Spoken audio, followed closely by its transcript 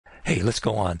Okay, let's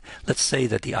go on. Let's say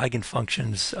that the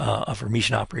eigenfunctions of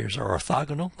Hermitian operators are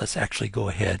orthogonal. Let's actually go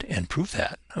ahead and prove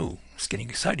that. Oh, it's getting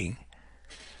exciting.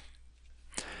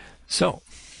 So,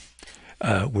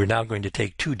 we're now going to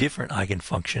take two different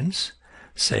eigenfunctions,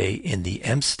 say in the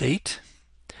M state,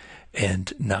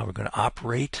 and now we're going to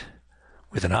operate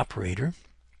with an operator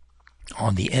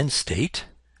on the N state.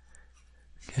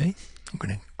 Okay, I'm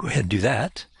going to go ahead and do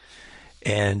that.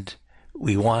 And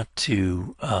we want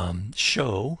to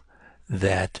show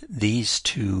that these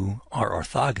two are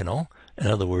orthogonal. In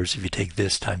other words, if you take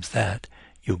this times that,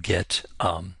 you'll get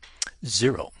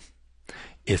 0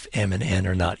 if M and N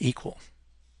are not equal.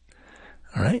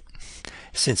 All right.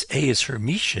 Since A is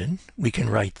Hermitian, we can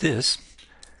write this.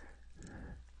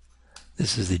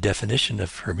 This is the definition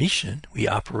of Hermitian. We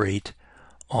operate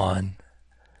on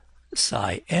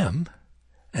psi M.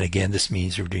 And again, this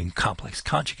means we're doing complex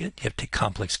conjugate. You have to take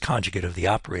complex conjugate of the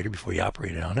operator before you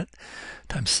operate on it,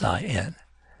 times psi n.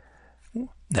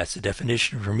 That's the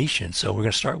definition of Hermitian. So we're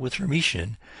going to start with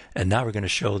Hermitian, and now we're going to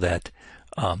show that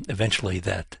eventually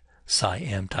that psi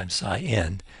m times psi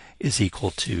n is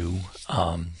equal to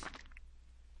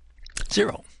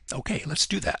 0. Okay, let's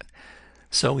do that.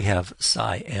 So we have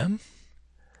psi m,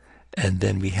 and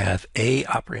then we have A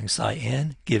operating psi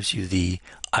n gives you the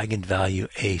eigenvalue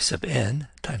A sub n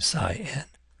times psi n.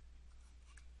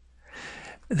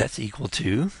 That's equal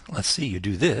to, let's see, you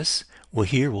do this. Well,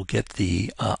 here we'll get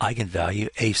the eigenvalue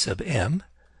A sub m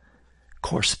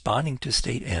corresponding to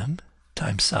state m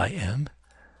times psi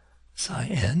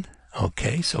n.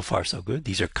 Okay, so far so good.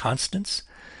 These are constants.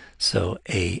 So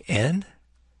A n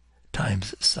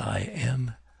times psi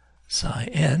m psi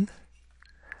n.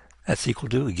 That's equal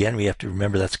to, again, we have to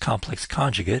remember that's complex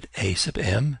conjugate, A sub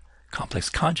m, complex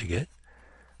conjugate,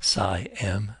 psi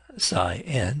m, psi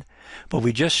n. But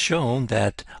we just shown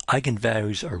that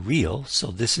eigenvalues are real,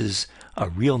 so this is a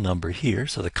real number here,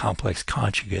 so the complex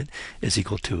conjugate is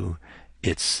equal to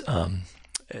its,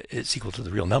 it's equal to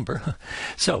the real number.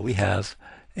 So we have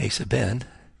A sub n,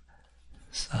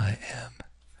 psi m,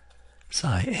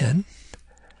 psi n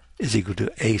is equal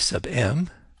to A sub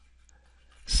m,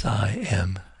 psi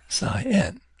m, psi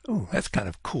n. Oh, that's kind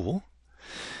of cool.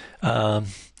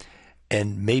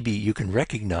 And maybe you can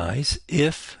recognize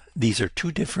if these are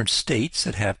two different states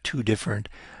that have two different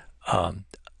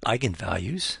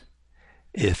eigenvalues,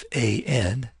 if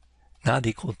an not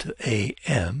equal to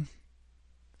am,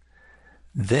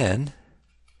 then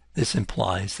this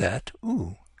implies that,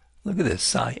 ooh, look at this,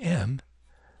 psi m,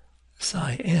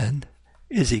 psi n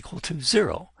is equal to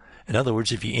 0. In other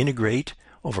words, if you integrate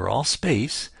over all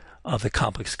space of the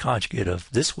complex conjugate of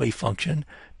this wave function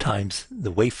times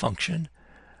the wave function,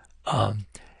 a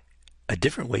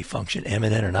different wave function, m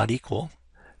and n are not equal,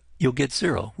 you'll get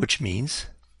 0, which means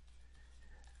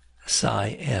psi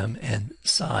m and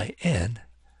psi n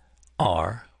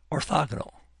are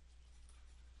orthogonal.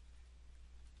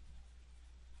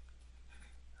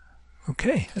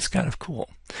 Okay, that's kind of cool.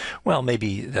 Well,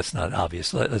 maybe that's not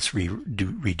obvious. Let's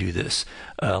redo this.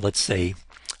 Let's say,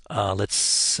 let's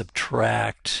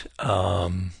subtract,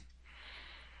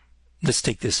 let's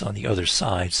take this on the other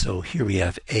side. So here we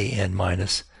have an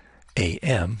minus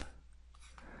am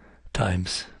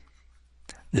times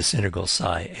this integral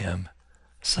psi m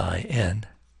psi n.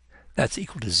 That's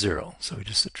equal to 0. So we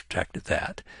just subtracted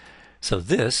that. So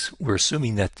this, we're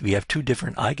assuming that we have two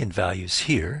different eigenvalues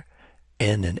here,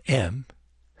 n and m.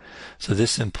 So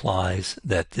this implies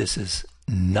that this is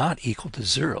not equal to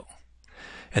 0.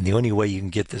 And the only way you can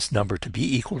get this number to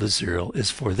be equal to 0 is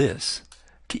for this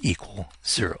to equal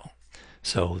 0.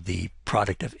 So the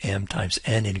product of m times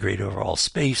n integrated over all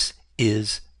space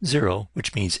is 0,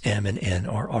 which means m and n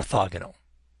are orthogonal.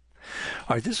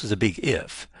 All right, this was a big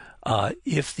if.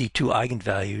 If the two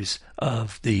eigenvalues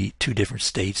of the two different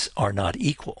states are not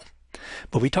equal.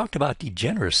 But we talked about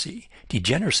degeneracy.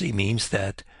 Degeneracy means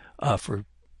that for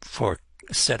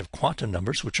a set of quantum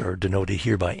numbers, which are denoted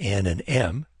here by n and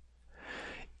m,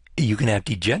 you can have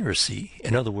degeneracy.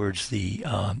 In other words, the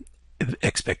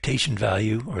expectation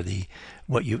value, or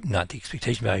not the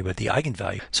expectation value, but the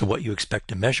eigenvalue. So what you expect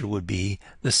to measure would be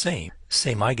the same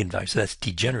eigenvalue. So that's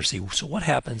degeneracy. So what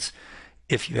happens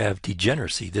if you have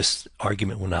degeneracy? This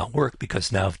argument will not work,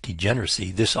 because now of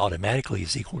degeneracy, this automatically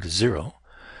is equal to 0,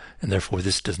 and therefore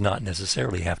this does not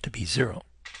necessarily have to be 0.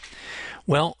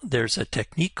 Well, there's a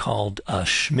technique called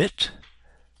Schmidt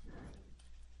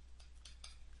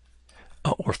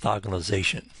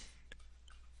orthogonalization.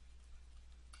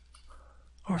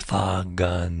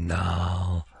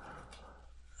 Orthogonal.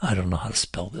 I don't know how to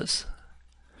spell this.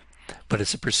 But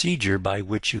it's a procedure by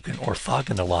which you can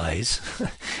orthogonalize,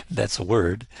 that's a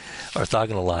word,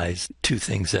 orthogonalize two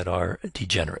things that are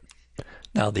degenerate.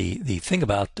 Now, the thing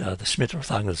about the Schmidt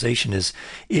orthogonalization is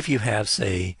if you have,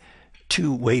 say,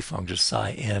 two wave functions,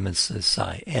 psi m and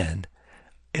psi n,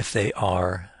 if they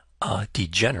are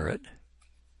degenerate,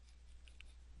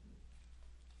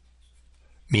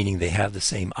 meaning they have the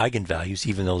same eigenvalues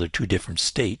even though they're two different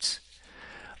states,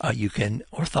 you can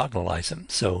orthogonalize them.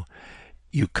 So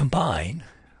you combine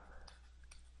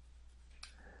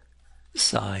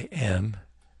psi m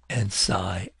and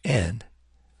psi n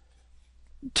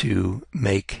to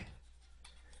make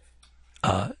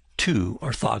two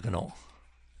orthogonal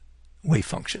wave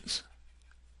functions.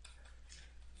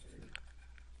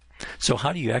 So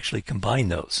how do you actually combine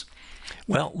those?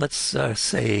 Well, let's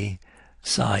say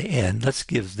psi n. Let's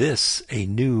give this a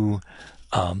new,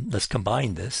 let's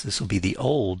combine this. This will be the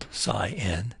old psi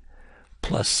n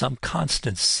plus some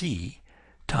constant c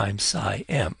times psi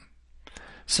m.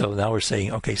 So now we're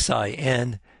saying, okay, psi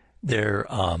n, they're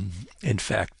in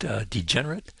fact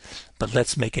degenerate, but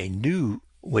let's make a new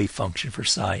wave function for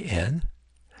psi n.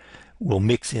 We'll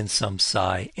mix in some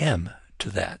psi m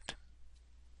to that.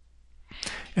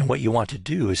 And what you want to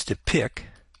do is to pick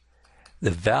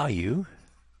the value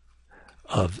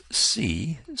of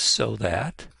c so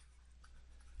that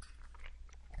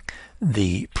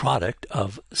the product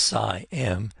of psi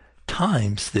m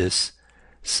times this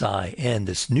psi n,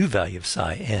 this new value of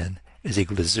psi n, is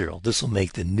equal to 0. This will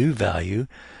make the new value,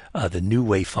 the new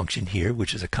wave function here,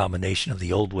 which is a combination of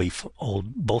the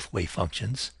both wave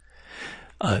functions,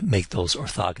 make those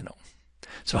orthogonal.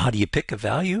 So how do you pick a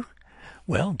value?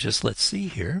 Well, just let's see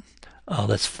here.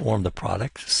 Let's form the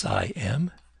product psi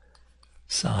m,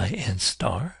 psi n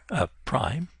star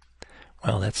prime.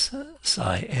 Well, that's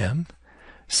psi m.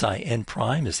 Psi n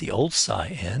prime is the old psi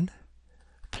n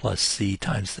plus c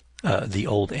times the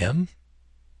old m.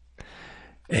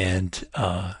 And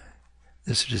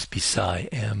this would just be psi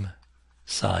m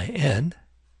psi n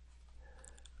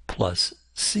plus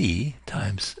c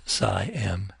times psi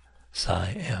m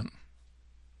psi m.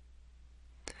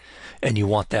 And you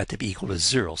want that to be equal to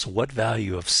 0. So what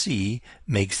value of c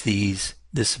makes this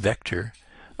vector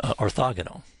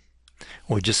orthogonal?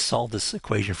 Well, we just solved this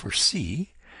equation for c.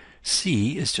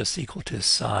 C is just equal to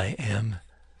psi m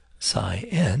psi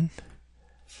n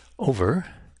over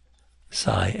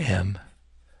psi m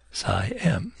psi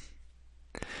m.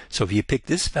 So if you pick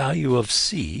this value of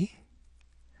c,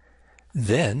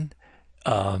 then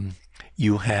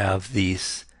you have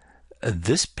this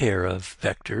pair of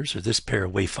vectors, or this pair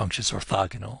of wave functions,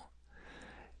 orthogonal,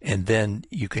 and then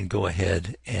you can go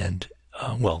ahead and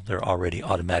well, they're already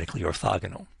automatically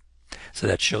orthogonal. So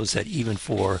that shows that even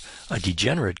for a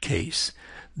degenerate case,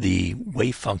 the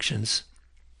wave functions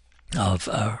of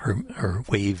her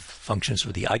wave functions,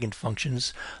 or the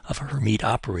eigenfunctions of a Hermite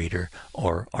operator,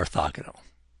 are orthogonal.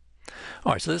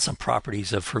 All right, so there's some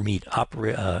properties of Hermite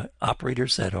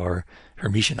operators that are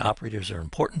Hermitian operators are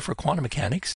important for quantum mechanics.